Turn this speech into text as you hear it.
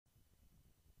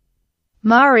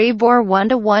Maribor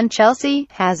 1-1 Chelsea.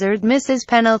 Hazard misses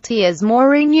penalty as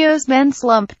Mourinho's men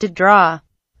slump to draw.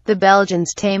 The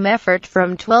Belgians' tame effort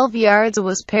from 12 yards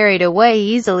was parried away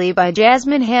easily by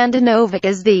Jasmin Handanovic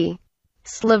as the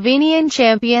Slovenian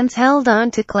champions held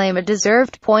on to claim a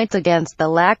deserved point against the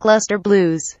lacklustre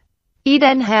Blues.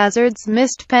 Eden Hazard's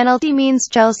missed penalty means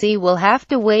Chelsea will have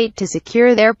to wait to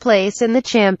secure their place in the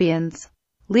Champions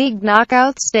League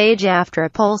knockout stage after a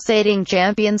pulsating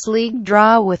Champions League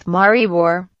draw with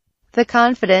Maribor. The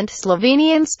confident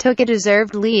Slovenians took a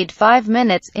deserved lead 5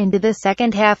 minutes into the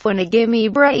second half when Agim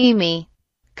Ibraimi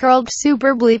curled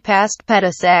superbly past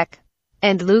Petr Cech,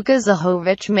 and Luka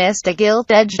Zahovic missed a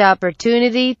gilt-edged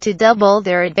opportunity to double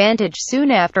their advantage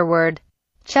soon afterward.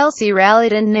 Chelsea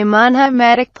rallied and Nemanja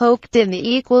Matic poked in the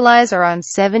equaliser on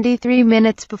 73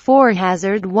 minutes before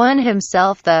Hazard won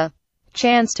himself the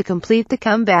chance to complete the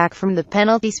comeback from the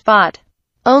penalty spot,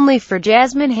 only for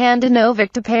Jasmin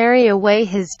Handanovic to parry away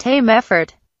his tame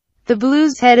effort. The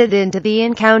Blues headed into the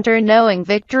encounter knowing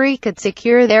victory could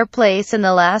secure their place in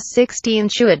the last 16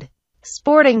 should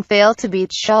Sporting fail to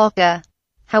beat Schalke.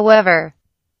 However,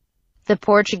 the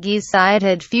Portuguese side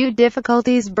had few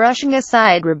difficulties brushing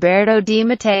aside Roberto Di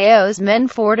Matteo's men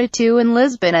 4-2 in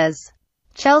Lisbon as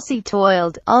Chelsea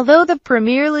toiled, although the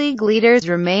Premier League leaders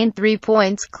remained 3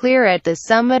 points clear at the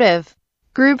summit of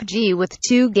Group G with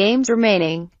 2 games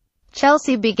remaining.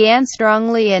 Chelsea began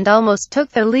strongly and almost took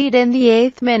the lead in the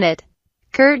 8th minute.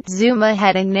 Kurt Zouma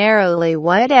heading narrowly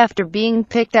wide after being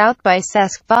picked out by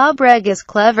Cesc Fabregas'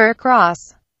 clever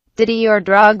cross. Didier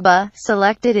Drogba,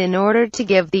 selected in order to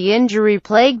give the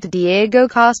injury-plagued Diego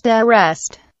Costa a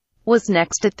rest, was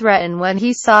next to threaten when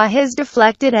he saw his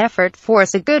deflected effort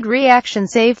force a good reaction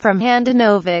save from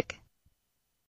Handanovic.